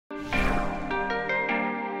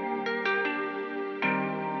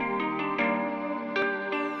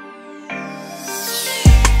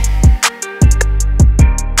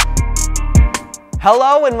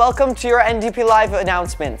Hello and welcome to your NDP Live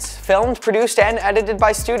announcements, filmed, produced, and edited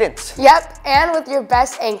by students. Yep, and with your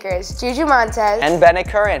best anchors, Juju Montez And Bennett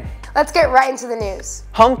Curran. Let's get right into the news.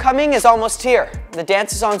 Homecoming is almost here. The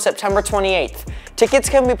dance is on September 28th. Tickets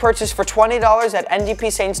can be purchased for $20 at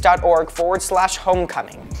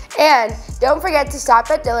ndpsaints.org/homecoming. And don't forget to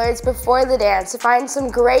stop at Dillard's before the dance to find some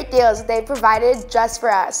great deals that they've provided just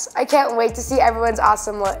for us. I can't wait to see everyone's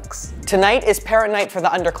awesome looks. Tonight is parent night for the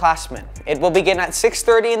underclassmen. It will begin at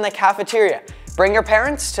 6:30 in the cafeteria. Bring your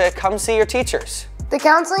parents to come see your teachers. The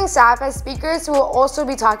counseling staff has speakers who will also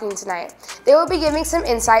be talking tonight. They will be giving some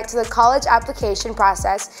insight to the college application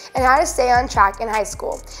process and how to stay on track in high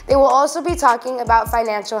school. They will also be talking about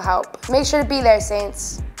financial help. Make sure to be there,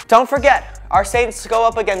 Saints. Don't forget, our Saints go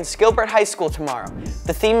up against Gilbert High School tomorrow.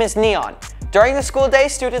 The theme is neon. During the school day,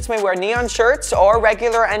 students may wear neon shirts or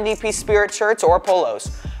regular NDP Spirit shirts or polos.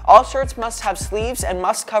 All shirts must have sleeves and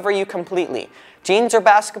must cover you completely. Jeans or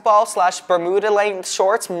basketball/Bermuda length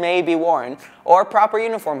shorts may be worn, or proper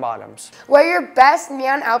uniform bottoms. Wear your best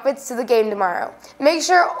neon outfits to the game tomorrow. Make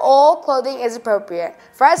sure all clothing is appropriate.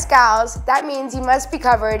 For us gals, that means you must be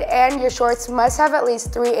covered and your shorts must have at least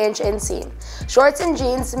 3-inch inseam. Shorts and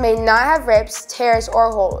jeans may not have rips, tears, or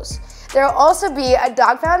holes. There will also be a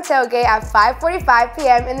dog pound tailgate at 5:45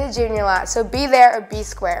 p.m. in the junior lot, so be there or be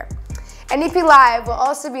square. NDP Live will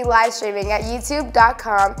also be live streaming at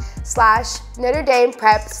youtube.com/Notre Dame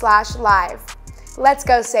Prep/live. Let's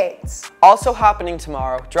go Saints! Also happening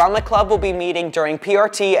tomorrow, Drama Club will be meeting during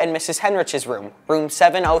PRT in Mrs. Henrich's room, room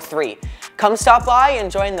 703. Come stop by and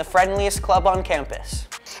join the friendliest club on campus.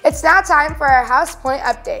 It's now time for our House Point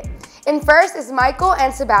update. In first is Michael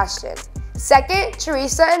and Sebastian. Second,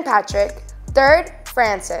 Teresa and Patrick. Third,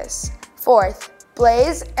 Francis. Fourth,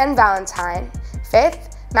 Blaze and Valentine. Fifth,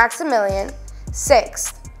 Maximilian.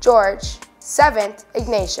 Sixth, George. Seventh,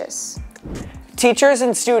 Ignatius. Teachers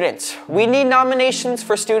and students, we need nominations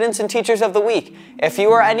for Students and Teachers of the Week. If you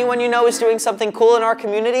or anyone you know is doing something cool in our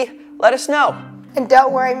community, let us know. And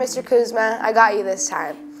don't worry, Mr. Kuzma, I got you this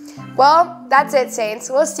time. Well, that's it, Saints.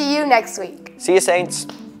 We'll see you next week. See you, Saints.